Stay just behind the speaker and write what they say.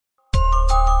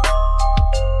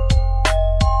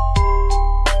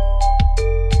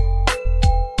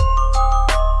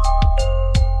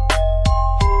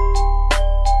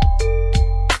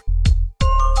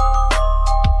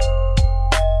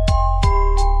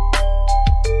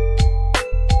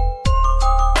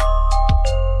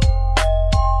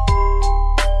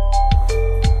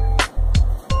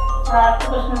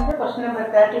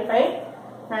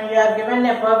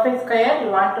you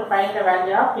want to find the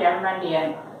value of m and n.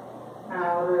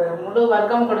 ஒரு முழு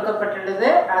வர்க்கம் கொடுக்கப்பட்டுள்ளது,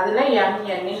 அதுல m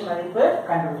n இன் மதிப்பு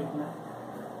கண்டுபிடிக்கணும்.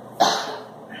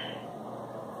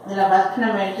 இதுல ஃபர்ஸ்ட்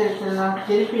நம்ம எடுத்துக்கணும்,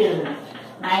 திருப்பி எழுதணும்.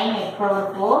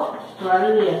 9x⁴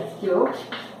 12x³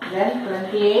 then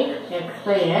 28x².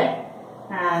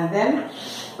 then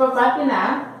இப்போ பார்த்தீங்கன்னா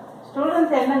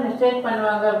ஸ்டூடெண்ட்ஸ் என்ன மிஸ்டேக்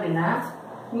பண்ணுவாங்க அப்படின்னா,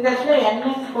 இந்த இடத்துல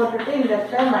nx போட்டுட்டு இந்த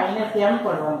இடத்துல -m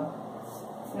போடுவாங்க.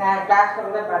 நான் கிளாஸ்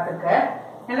கூட பார்த்துருக்கேன்.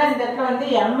 ஏன்னா இந்த இடத்துல வந்து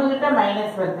m கிட்ட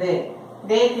மைனஸ் வருது.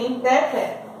 they think that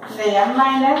இந்த m -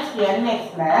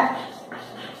 nxல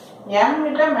m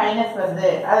கிட்ட மைனஸ் வருது,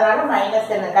 அதனால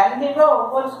மைனஸ் என்ன. கண்டிப்பா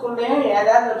ஒவ்வொரு ஸ்கூல்லையும்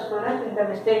ஏதாவது ஒரு ஸ்டூடெண்ட் இந்த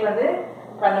மிஸ்டேக் வந்து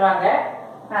பண்ணுவாங்க.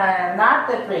 Not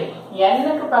that way.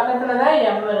 n-க்கு பக்கத்துல தான்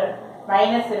m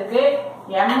மைனஸ் இருக்கு,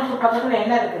 m-க்கு பக்கத்துல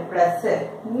என்ன இருக்கு பிளஸ்.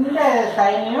 இந்த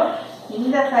சைனையும்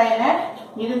இந்த சைனை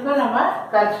இதுக்கும் நம்ம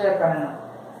கன்சிடர் பண்ணணும்.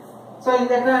 ஸோ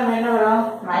இந்த இடத்துல நம்ம என்ன வரும்,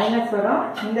 மைனஸ் வரும்,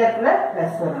 இந்த இடத்துல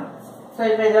பிளஸ் வரும். ஸோ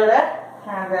இப்போ இதோட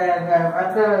அந்த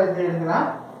வர்க்க இது எழுதலாம்.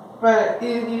 இப்போ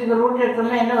இதுக்கு ரூட்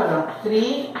எடுத்தோம்னா என்ன வரும்,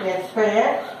 3x²,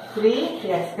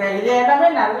 3x². இது எல்லாமே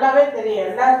நல்லாவே தெரியும்,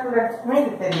 எல்லா ஸ்டூடெண்ட்ஸுக்குமே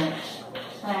இது தெரியும்.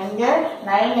 இங்கே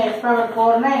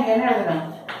 9x⁴ இங்கே என்ன எழுதணும்,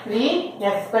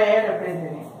 3x² அப்படின்னு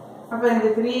தெரியும். அப்போ இந்த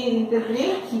 3 × 3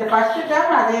 இந்த ஃபர்ஸ்ட்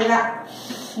டேர்ம் அதே தான்.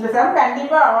 இந்த சம்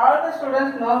கண்டிப்பாக all the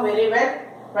students no very well,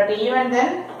 but even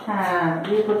then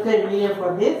we put the video for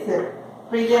this.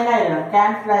 இப்போ இது என்ன ஆயிடும்,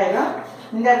 கேன்சல் ஆயிடும்.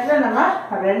 இந்த இடத்துல நம்ம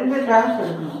ரெண்டு டேர்ம்ஸ்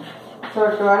எடுக்கணும். So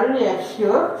 12x³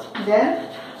 then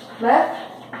plus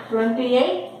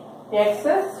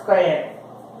 28x².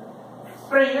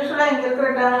 அப்புறம் யூஸ்வலாக இங்கே இருக்கிற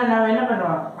டேர்ம் நம்ம என்ன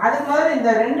பண்ணுவோம், அதுக்கு முதல்ல இந்த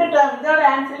ரெண்டு டேர்ம் இதோட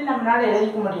ஆன்சரையும் நம்மளால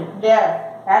எழுதிக்க முடியும் இல்லையா.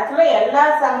 ஆக்சுவலாக எல்லா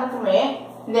சம்முக்குமே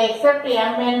இந்த எக்ஸப்ட்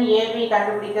mn ab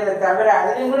கண்டுபிடிக்கிறத தவிர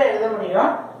அதுலேயும் கூட எழுத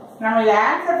முடியும். நம்ம இந்த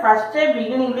ஆன்சர் ஃபர்ஸ்டே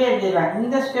பிகினிங்லேயே எழுதிடலாம்.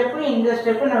 இந்த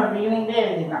ஸ்டெப்பு நம்ம பிகினிங்லேயே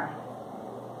எழுதிடலாம்.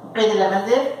 இப்போ இதில்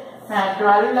வந்து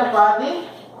 12ல் பாதி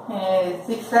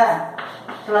 6,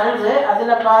 12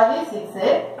 அதில் பாதி 6,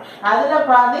 அதில்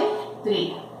பாதி 3.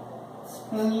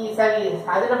 சரி,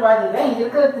 அதில் பாதி இல்லை, இங்கே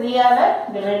இருக்கிற 3ஆல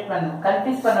டிவைட் பண்ணும்,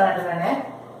 கன்ஃபியூஸ் பண்ண வேண்டும். நான்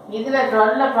இதில்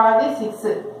 12ல் பாதி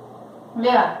 6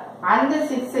 இல்லையா, அந்த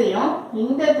 6ஐயும்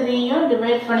இந்த 3யும்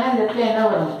டிவைட் பண்ண இந்த இடத்துல என்ன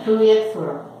வரும், 2x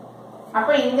வரும்.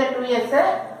 அப்போ இந்த 2x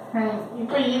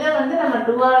இப்போ இதை வந்து நம்ம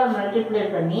 2ஆல் மல்டிப்ளை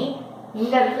பண்ணி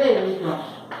இந்த இடத்துல எழுதிக்குவோம்,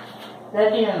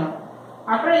 30 வேணும்.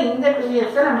 அப்புறம் இந்த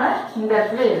 2x நம்ம இந்த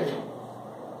இடத்துல எழுதுவோம்.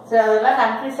 ஸோ அதெல்லாம்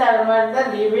கன்ஃபியூஸ் ஆகிற மாதிரி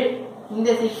தான் லீவ் இட். இந்த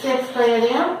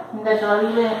 6x²யும் இந்த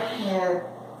 12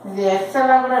 இந்த எக்ஸ்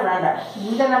எல்லாம் கூட வேண்டாம்,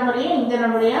 இந்த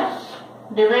நம்பரையும்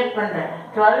டிவைட் பண்ணுறேன்.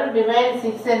 12 /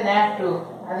 6 என்ன 2,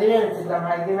 அதுவே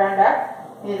வச்சுக்கலாமா, இது வேண்டாம்,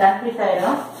 இது கன்ஃபியூஸ்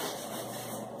ஆயிடும்.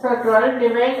 ஸோ 12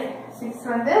 / 6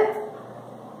 வந்து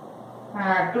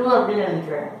 2 அப்படின்னு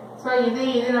எழுதிக்கிறேன். ஸோ இது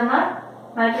நம்ம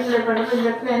மல்டிப்ளை பண்ணுறது இந்த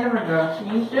இடத்துல என்ன பண்ணுறோம்,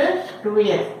 இன்ட்டு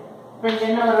 2x. இப்போ இங்கே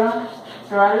என்ன வரும்,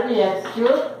 12x³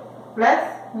 ப்ளஸ்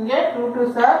இங்கே 2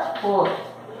 2s are 4,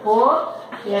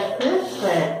 4x².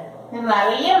 இது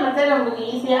நிறைய மெத்தட் உங்களுக்கு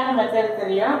ஈஸியான மெத்தட்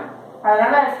தெரியும்,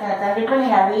 அதனால கண்டிப்பாக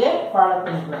நீங்கள் அதையே ஃபாலோ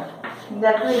பண்ணிக்கலாம். இந்த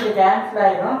இடத்துல இது கேன்சல்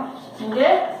ஆகிடும். இங்கே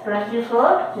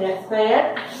 24x².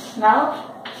 Now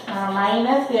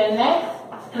 -nx + m.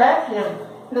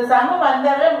 இந்த சம்மு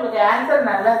வந்தாவே உங்களுக்கு ஆன்சர்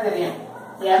நல்லா தெரியும்.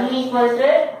 m =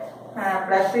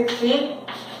 +16,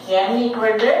 n =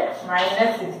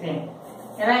 -16.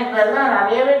 ஏன்னா இப்போ எல்லாம்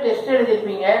நிறையவே டெஸ்ட்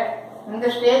எழுதிருப்பீங்க. இந்த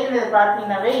ஸ்டேஜில் இதை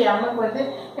பார்த்தீங்கன்னாவே எம்முக்கு வந்து,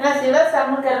 ஏன்னா சில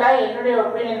சம்முக்கெல்லாம் என்னுடைய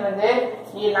ஒப்பீனியன் வந்து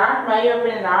not my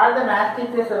opinion, all the maths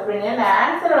teachers opinion,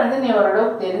 answer வந்து நீ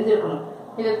ஓரளவுக்கு தெரிஞ்சுக்கணும்.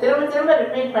 இது திரும்ப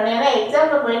ரிப்பீட் பண்ணி, ஏன்னா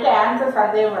எக்ஸாம்பிள் போயிட்டு ஆன்சர்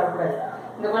சந்தேகம் வரக்கூடாது.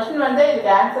 இந்த கொஸ்டின் வந்து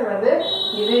இதுக்கு ஆன்சர் வந்து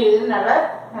இது நல்லா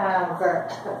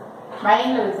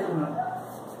மைண்டில் வச்சுக்கணும்.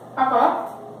 அப்போ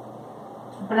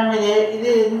இப்போ நம்ம இது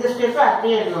இந்த ஸ்டெப்பை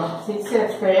அப்படியே எழுதுவோம்.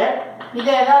 6x².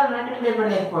 இதை ஏதாவது மல்டிப்ளை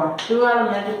பண்ணியிருப்போம், 2ஆல்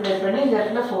மல்டிப்ளை பண்ணி இந்த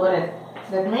இடத்துல 4x.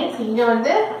 தட் மீன்ஸ் இங்கே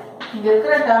வந்து இங்கே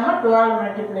இருக்கிற டேர்மை 2ஆல்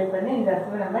மல்டிப்ளை பண்ணி இந்த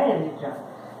இடத்துல நம்ம எழுதிட்டோம்.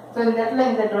 ஸோ இந்த இடத்துல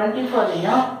இந்த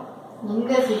 24ஐயும்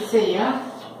இந்த 6ஐயும்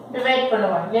டிவைட்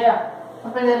பண்ணுவோம் இல்லையா.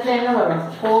 அப்போ இந்த இடத்துல என்ன வரும்,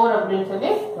 4 அப்படின்னு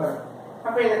சொல்லி வரும்.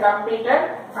 அப்போ இது கம்ப்ளீட்டட்.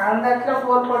 அந்த இடத்துல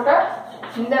 4 போட்டால்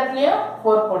இந்த இடத்துலையும்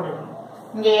 4 போட்டுக்கணும்.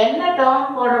 இங்கே என்ன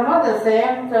டேர்ம் போடுறோமோ அந்த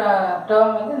சேம்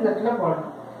டேர்ம் வந்து இந்த இடத்துல போடணும்.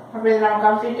 அப்போ இது நம்ம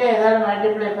கம்ப்ளீட்டாக ஏதாவது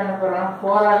மல்டிப்ளை பண்ண போகிறோம்,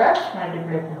 4ஆல்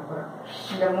மல்டிப்ளை பண்ண போகிறோம்.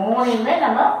 இந்த 3ஐயுமே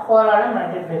நம்ம 4ஆல்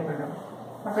மல்டிப்ளை பண்ணணும்.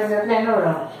 அப்போ இந்த இடத்துல என்ன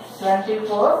வரும்,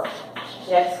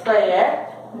 24x²,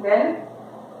 then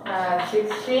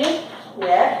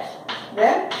 16x,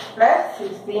 then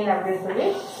 +16 அப்படின்னு சொல்லி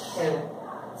எழுதும்.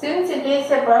 Since it is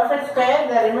a perfect square,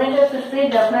 the remainder should be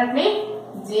definitely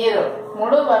 0.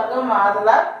 முழு வர்க்கம்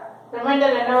ஆதலால்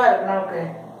ரிமைண்டர் என்னவா இருக்கு, நமக்கு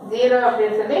 0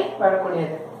 அப்படின்னு சொல்லி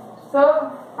வரக்கூடியது. ஸோ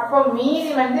அப்போ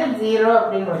மீதி வந்து 0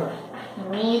 அப்படின்னு வரும்.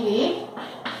 மீதி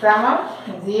சமம்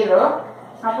 0.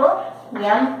 அப்போ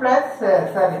m பிளஸ்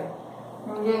சாரி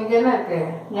இங்கே என்ன இருக்கு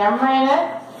m minus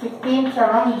 16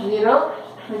 சமம் 0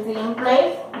 which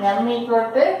implies m equal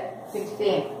to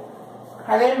 16.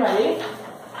 அதே மாதிரி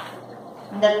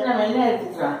இந்த இடத்துல நம்ம என்ன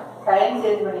எடுத்துக்கலாம் சைன்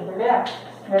சேஞ்ச் பண்ணிக்கலாம் இல்லையா.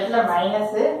 இந்த இடத்துல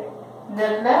மைனஸு, இந்த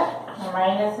இடத்துல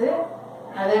மைனஸு,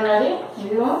 அதே மாதிரி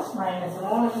இதுவும் மைனஸ்,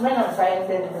 மூணுக்குமே நம்ம சைன்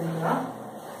சேஞ்ச் பண்ணிக்கலாம்.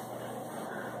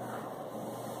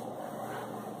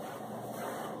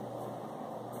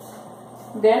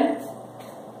 தென்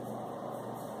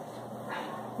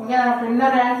இங்கே நமக்கு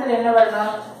இன்னொரு ஆன்சர் என்ன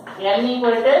வரணும், n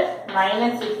equal to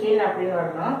minus 16 அப்படின்னு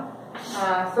வரணும்.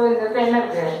 ஸோ இந்த இடத்துல என்ன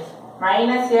இருக்கு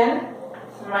minus n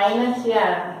minus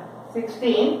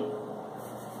 16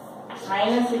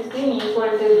 minus 16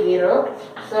 equal to 0.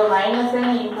 So minus n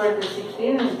equal to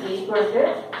 16 is equal to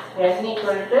n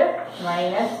equal to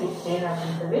minus 16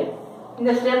 அப்படின்னு சொல்லி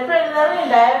இந்த ஸ்டெப்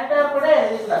எழுதாலும் டைரக்டா கூட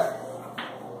எழுதிக்கலாம்.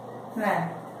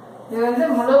 இது வந்து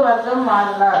முழு வர்க்கம்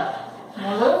மாறுலார்,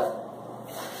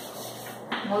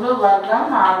 முழு வர்க்கம்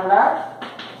மாறுலார்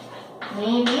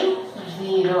மீதி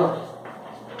 0.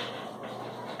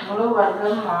 முழு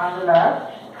வர்க்கம் மாறுலார்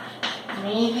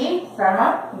மீதி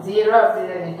சமம் 0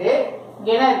 அப்படின்னு எழுதிட்டு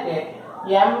இங்கே என்ன இருக்கு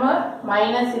m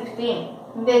மைனஸ் 16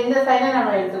 இந்த சைனை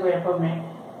நம்ம எடுத்துக்குவோம் எப்பவுமே.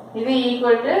 இது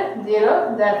equal to 0,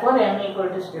 therefore m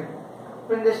equal to step.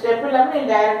 இப்போ இந்த ஸ்டெப் இல்லாமல் நீ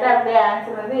டைரக்டா அப்படியே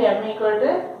ஆன்சர் வந்து m equal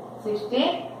to 16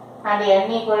 and n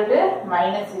equal to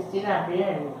minus 16 அப்படியே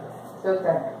எழுதிக்கலாம். ஸோ